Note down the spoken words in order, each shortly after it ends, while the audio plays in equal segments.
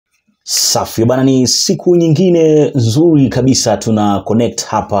Safi bana, ni siku nyingine nzuri kabisa, tuna connect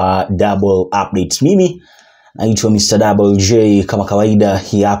hapa Double Updates. Mimi naitwa Mr. Double J kama kawaida.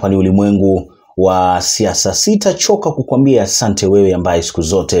 Hii hapa ni ulimwengu wa siasa. Sitachoka kukwambia asante wewe ambaye siku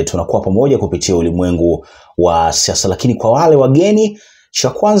zote tunakuwa pamoja kupitia ulimwengu wa siasa. Lakini kwa wale wageni, cha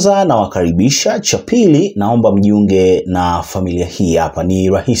kwanza na wakaribisha, cha pili naomba mjiunge na familia hii hapa. Ni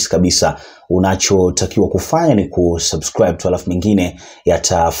rahisi kabisa, unachotakiwa kufanya ni kusubscribe tu, alafu mengine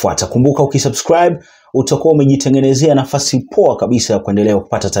yatafuata. Kumbuka ukisubscribe utakuwa umejitengenezea nafasi poa kabisa ya kuendelea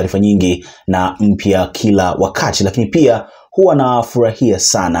kupata taarifa nyingi na mpya kila wakati. Lakini pia huwa nafurahia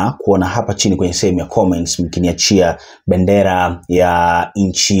sana kuona hapa chini kwenye sehemu ya comments mkiniachia bendera ya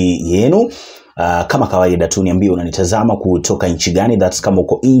nchi yenu. Kama kawaida tu niambie unanitazama kutoka nchi gani, that's kama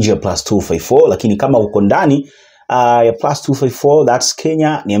uko nje +254, lakini kama uko ndani ya +254 that's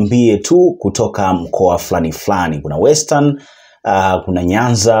Kenya, niambie tu kutoka mkoa fulani fulani. Kuna Western, kuna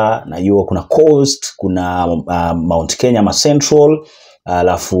Nyanza, najua kuna Coast, kuna Mount Kenya ama Central,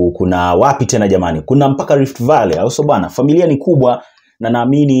 alafu kuna wapi tena jamani, kuna mpaka Rift Valley. Au so bwana, familia ni kubwa na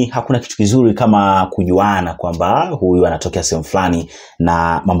naamini hakuna kitu kizuri kama kujuana kwamba huyu anatokea sehemu fulani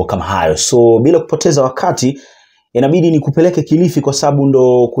na mambo kama hayo. So bila kupoteza wakati inabidi nikupeleke Kilifi kwa sababu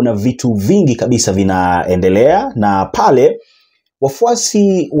ndo kuna vitu vingi kabisa vinaendelea. Na pale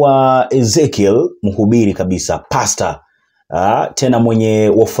wafuasi wa Ezekiel, mhubiri kabisa, pastor, tena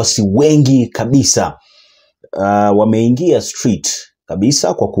mwenye wafuasi wengi kabisa, wameingia street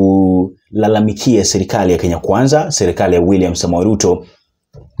kabisa kwa kulalamikia serikali ya Kenya Kwanza, serikali ya William Samoei Ruto,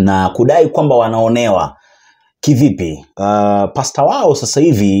 na kudai kwamba wanaonewa. Kivipi? Pastor wao sasa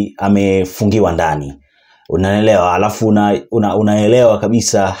hivi amefungiwa ndani. Unaelewa? Alafu unaelewa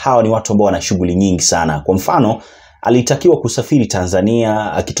kabisa hawa ni watu ambao wana shughuli nyingi sana. Kwa mfano, alitakiwa kusafiri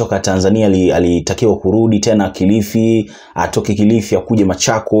Tanzania, akitoka Tanzania alitakiwa kurudi tena Kilifi, atoke Kilifi akuje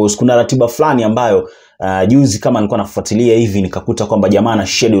Machakos. Kuna ratiba fulani ambayo juzi kama nilikuwa nafuatilia hivi nikakuta kwamba jamaa na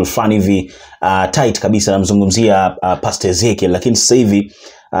schedule fulani hivi tight kabisa, namzungumzia Pastor Ezekiel. Lakini sasa hivi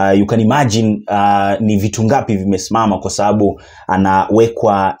you can imagine ni vitu ngapi vimesimama kwa sababu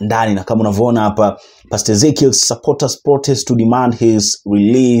anawekwa ndani. Na kama unavyoona hapa, Pastor Ezekiel's supporters protest to demand his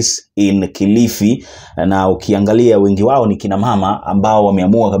release in Kilifi. Na ukiangalia wengi wao ni kina mama ambao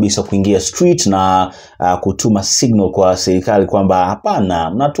wameamua kabisa kuingia street na kutuma signal kwa serikali kwamba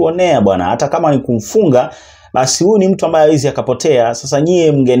hapana, mnatuonea bwana, hata kama ni kumfunga basi huyu ni mtu ambaye hawezi akapotea. Sasa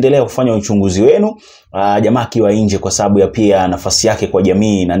nyie mngeendelea kufanya uchunguzi wenu, jamaa akiwa nje, kwa sababu ya pia nafasi yake kwa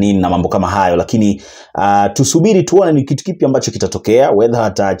jamii na nini na mambo kama hayo. Lakini tusubiri tuone ni kitu kipi ambacho kitatokea, whether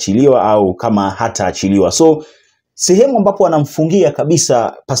hataachiliwa au kama hataachiliwa. So sehemu ambapo anamfungia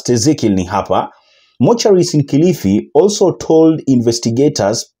kabisa Pastor Ezekiel ni hapa. Mortuaries in Kilifi also told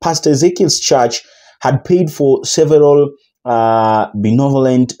investigators Pastor Ezekiel's church had paid for several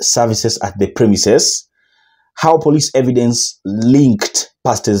benevolent services at the premises. How police evidence linked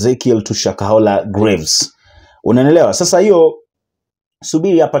Pastor Ezekiel to SHAKAHOLA graves. Unaelewa? Sasa hiyo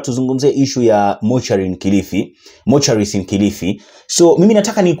subiri hapa tuzungumzie issue ya mortuaries in Kilifi. So mimi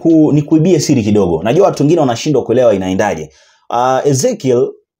nataka nikuibie siri kidogo. Najua watu wengine wanashindwa kuelewa inaendaje. Ezekiel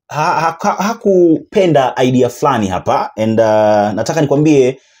hakupenda idea fulani hapa, and nataka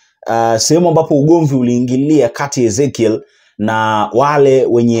nikwambie sehemu ambapo ugomvi uliingilia kati Ezekiel na wale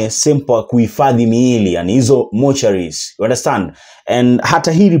wenye sempo kuhifadhi miili, yani hizo mortuaries, you understand? And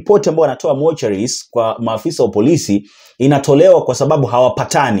hata hii report ambayo anatoa mortuaries kwa maafisa wa polisi inatolewa kwa sababu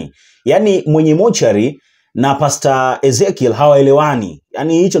hawapatani. Yani mwenye mortuary na Pastor Ezekiel hawaelewani.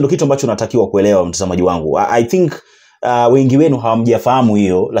 Yani hicho ndio kitu ambacho unatakiwa kuelewa, mtazamaji wangu. I think wengi wenu hawamjafahamu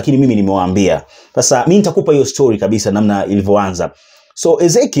hiyo, lakini mimi nimewaambia. Sasa mimi nitakupa hiyo story kabisa namna ilivyoanza. So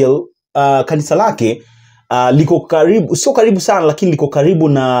Ezekiel, kanisa lake liko karibu, sio karibu sana, lakini liko karibu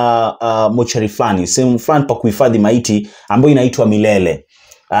na mortuary fulani, sehemu fulani pa kuhifadhi maiti ambayo inaitwa Milele.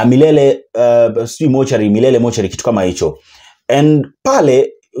 Milele Milele mortuary, kitu kama hicho. And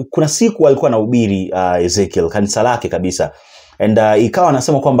pale kuna siku alikuwa anahubiri Ezekiel, kanisa lake kabisa. And ikawa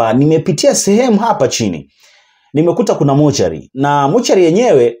anasema kwamba nimepitia sehemu hapa chini, nimekuta kuna mortuary. Na mortuary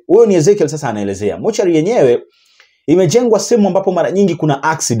yenyewe, huyo ni Ezekiel sasa anaelezea. Mortuary yenyewe imejengwa sehemu ambapo mara nyingi kuna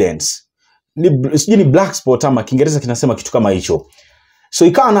accidents. Ni black spot ama Kiingereza kinasema kitu kama hicho. So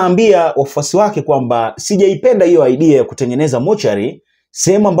ikawa anaambia wafuasi wake kwamba sijaipenda hiyo idea ya kutengeneza mortuary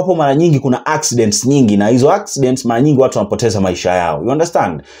sehemu ambapo mara nyingi kuna accidents nyingi, na hizo accidents mara nyingi watu wanapoteza maisha yao, you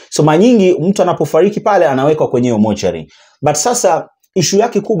understand? So mara nyingi mtu anapofariki pale anawekwa kwenye hiyo mortuary. But sasa issue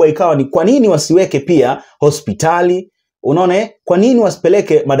yake kubwa ikawa ni kwa nini wasiweke pia hospitali? Unaona, kwa nini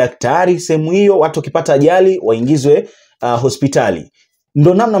wasipeleke madaktari sehemu hiyo, watu wakipata ajali waingizwe hospitali?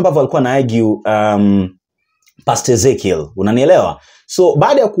 Ndo namna ambavyo alikuwa na argue Pastor Ezekiel, unanielewa? So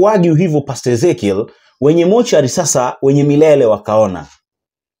baada ya kuargue hivyo Pastor Ezekiel, wenye mochari sasa, wenye milele wakaona.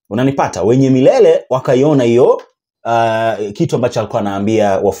 Unanipata? Wenye milele wakaiona hiyo kitu ambacho alikuwa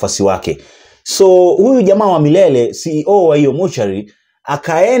anaambia wafuasi wake. So huyu jamaa wa milele, CEO wa hiyo mochari,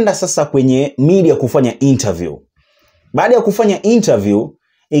 akaenda sasa kwenye media kufanya interview. Baada ya kufanya interview,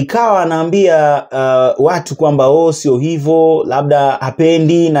 ikawa anaambia watu kwamba sio hivyo, labda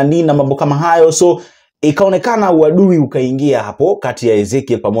hapendi na nini na mambo kama hayo. So ikaonekana uadui ukaingia hapo kati ya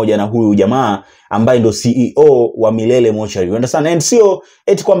Ezekiel pamoja na huyu jamaa ambaye ndo CEO wa milele mochari. You understand? And sio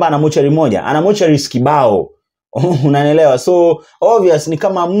eti kwamba ana mochari moja, ana mochari kibao. Unanielewa? So obvious ni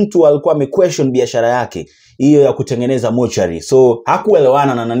kama mtu alikuwa amequestion biashara yake hiyo ya kutengeneza mochari. So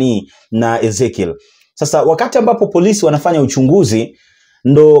hakuelewana na Ezekiel. Sasa wakati ambapo polisi wanafanya uchunguzi,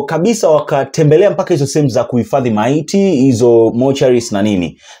 ndo kabisa wakatembelea mpaka hizo sehemu za kuhifadhi maiti, hizo mortuaries na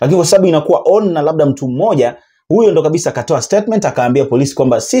nini. Lakini kwa sababu inakuwa on na labda mtu mmoja, huyo ndo kabisa akatoa statement akaambia polisi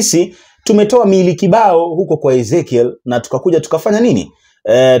kwamba sisi tumetoa miili kibao huko kwa Ezekiel na tukakuja tukafanya nini?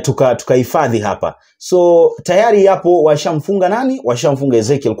 Tukahifadhi hapa. So tayari hapo washamfunga nani? Washamfunga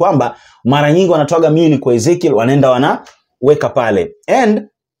Ezekiel kwamba mara nyingi wanatoaga miili kwa Ezekiel, wanaenda wanaweka pale. And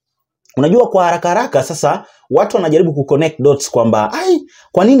unajua kwa haraka sasa watu wanajaribu kuconnect dots kwamba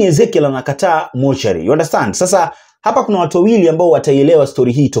kwa nini Ezekiel anakataa mortuary? You understand? Sasa hapa kuna watu wawili ambao wataielewa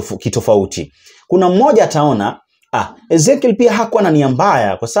story hii kitofauti. Kuna mmoja ataona Ezekiel pia hakuwa na nia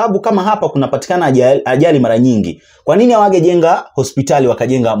mbaya, kwa sababu kama hapa kunapatikana ajali mara nyingi, kwa nini hawagejenga hospitali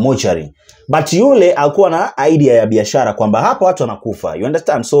wakajenga mortuary? But yule alikuwa na idea ya biashara kwamba hapa watu wanakufa. You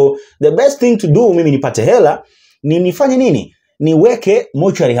understand? So the best thing to do, mimi nipate hela, nifanye nini? Niweke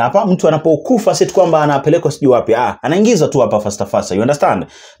mortuary hapa, mtu anapokufa sisi kwamba anapelekwa sijui wapi, anaingizwa tu hapa fasta. You understand?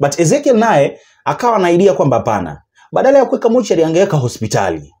 But Ezekiel naye akawa na idea kwamba hapana, badala ya kuweka mortuary angeweka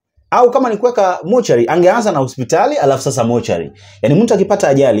hospitali. Au kama ni kuweka mortuary angeanza na hospitali alafu sasa mortuary. Yaani mtu akipata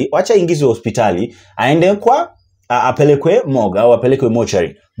ajali, acha ingizwe hospitali, aende kwa apelekwe morgue au apelekwe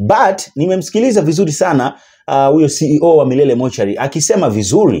mortuary. But nimemsikiliza vizuri sana huyo CEO wa milele mortuary akisema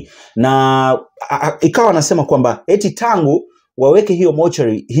vizuri, na ikawa anasema kwamba eti tangu waweke hiyo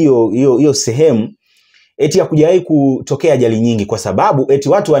mortuary hiyo sehemu, eti hakujawahi kutokea ajali nyingi, kwa sababu eti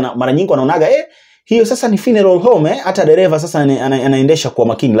watu mara nyingi wanaonaga hiyo sasa ni funeral home, hata dereva sasa anaendesha kwa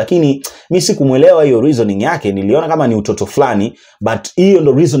makini. Lakini mimi sikumuelewa hiyo reasoning yake, niliona kama ni utoto fulani, but hiyo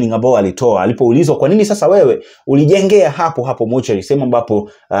ndo reasoning ambao alitoa alipoulizwa kwa nini sasa wewe ulijengea hapo mortuary sehemu ambapo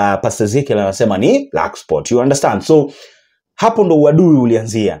Pastor Ezekiel anasema ni black spot. You understand? So hapo ndo uadui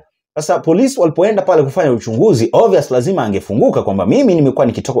ulianzia. Sasa polisi walipoenda pale kufanya uchunguzi, obvious lazima angefunguka kwamba mimi nimekuwa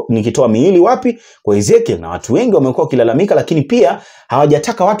nikitoa miili wapi? Kwa Ezekiel, na watu wengi wamekuwa kilalamika, lakini pia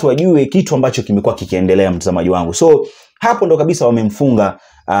hawajataka watu wajue kitu ambacho kimekuwa kikiendelea, mtazamaji wangu. So hapo ndo kabisa wamemfunga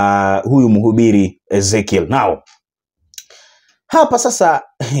huyu mhubiri Ezekiel. Now hapa sasa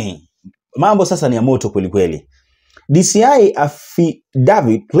mambo sasa ni ya moto kweli kweli. DCI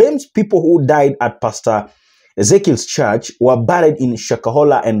affidavit claims people who died at Pastor Ezekiel's church were buried in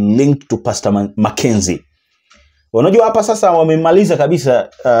Shakahola and linked to Pastor Makenzie. Unajua hapa sasa wamemaliza kabisa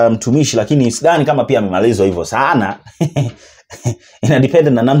mtumishi, lakini sidhani kama pia amemalizwa hivyo sana. Ina depend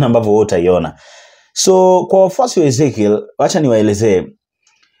na namna ambavyo wote utaiona. So kwa wafuasi wa Ezekiel, acha niwaelezee.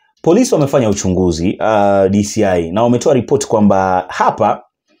 Polisi wamefanya uchunguzi DCI na wametoa report kwamba hapa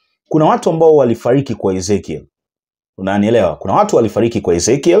kuna watu ambao walifariki kwa Ezekiel. Unanielewa? Kuna watu walifariki kwa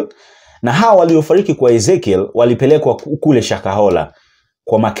Ezekiel, na hao waliofariki kwa Ezekiel walipelekwa kule Shakahola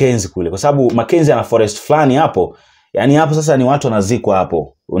kwa Makenzie kule, kwa sababu Makenzie ana forest fulani hapo. Yani hapo sasa ni watu wanazikwa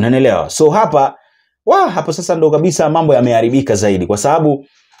hapo. Unanielewa? So hapa hapo sasa ndo kabisa mambo yameharibika zaidi, kwa sababu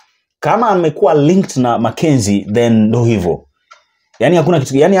kama amekuwa linked na Makenzie then ndo hivyo. Yani hakuna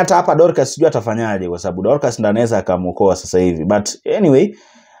kitu, yani hata hapa Dorcas sijui atafanyaje, kwa sababu Dorcas ndo anaweza akamuokoa sasa hivi. But anyway,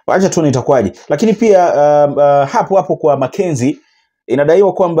 wacha tuone itakuwaje. Lakini pia hapo kwa Makenzie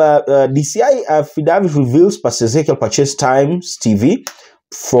inadaiwa kwamba DCI affidavit reveals Pastor Ezekiel purchased Times TV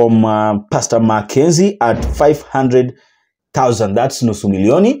from Pastor Makenzie at 500,000. That's nusu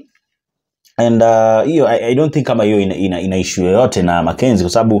milioni. And I don't think kama hiyo ina issue yoyote na Makenzie,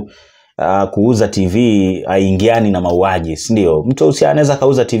 kwa sababu kuuza TV haingiani na mauaji, si ndio? Mtu anaweza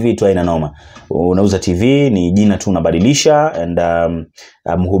kauza TV tu, haina noma. Unauza TV ni jina tu unabadilisha, and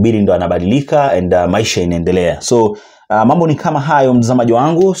mhubiri ndo anabadilika, and maisha inaendelea. So mambo ni kama hayo, mtazamaji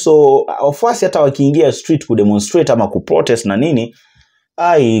wangu. So wafuasi hata wakiingia street kudemonstrate ama kuprotest na nini,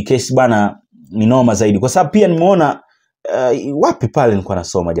 kesi bana ni noma zaidi. Kwa sababu pia nimeona wapi pale nilikuwa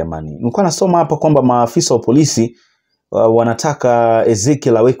nasoma jamani. Nilikuwa nasoma hapa kwamba maafisa wa polisi wanataka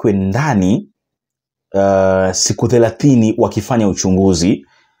Ezekiel awekwe ndani siku 30 wakifanya uchunguzi.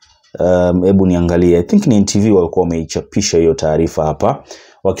 Hebu niangalie. I think ni NTV walikuwa wameichapisha hiyo taarifa hapa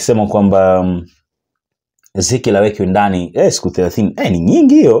wakisema kwamba Ezekiel awekwe ndani siku 30. Ni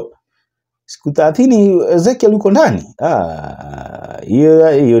nyingi hiyo. Siku 30 Ezekiel yuko ndani.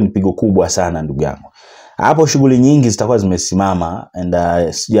 Hiyo ni pigo kubwa sana ndugu yangu. Hapo shughuli nyingi zitakuwa zimesimama and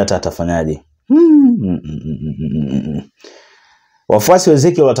sijui hata atafanyaje. Wafuasi wa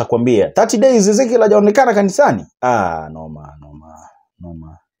Ezekiel watakwambia 30 days Ezekiel hajaonekana kanisani. Noma.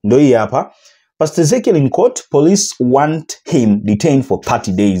 Ndio hii hapa. Pastor Ezekiel in court, police want him detained for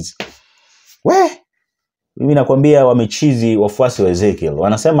 30 days. Mimi nakwambia wamechizi wafuasi wa Ezekiel.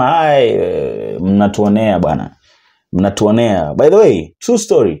 Wanasema mnatuonea bwana. Mnatuonea. By the way, true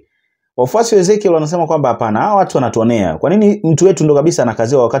story. Wafuasi wa Ezekiel wanasema kwamba hapana, hao watu wanatuonea. Kwa nini mtu wetu ndo kabisa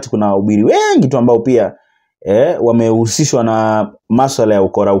anakaziwa wakati kuna wahubiri wengi tu ambao pia wamehusishwa na masuala ya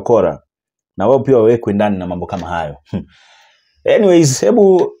ukora na wao pia wawekwe ndani na mambo kama hayo. Anyways,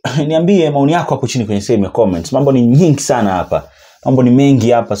 hebu niambie maoni yako hapo chini kwenye sehemu ya comments. Mambo ni nyingi sana hapa. Mambo ni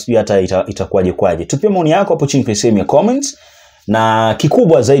mengi hapa, sijui hata itakuwaje. Tupia maoni yako hapo chini kwenye sehemu ya comments. Na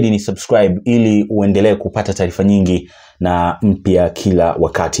kikubwa zaidi ni subscribe ili uendelee kupata taarifa nyingi na mpya kila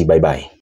wakati. Bye bye.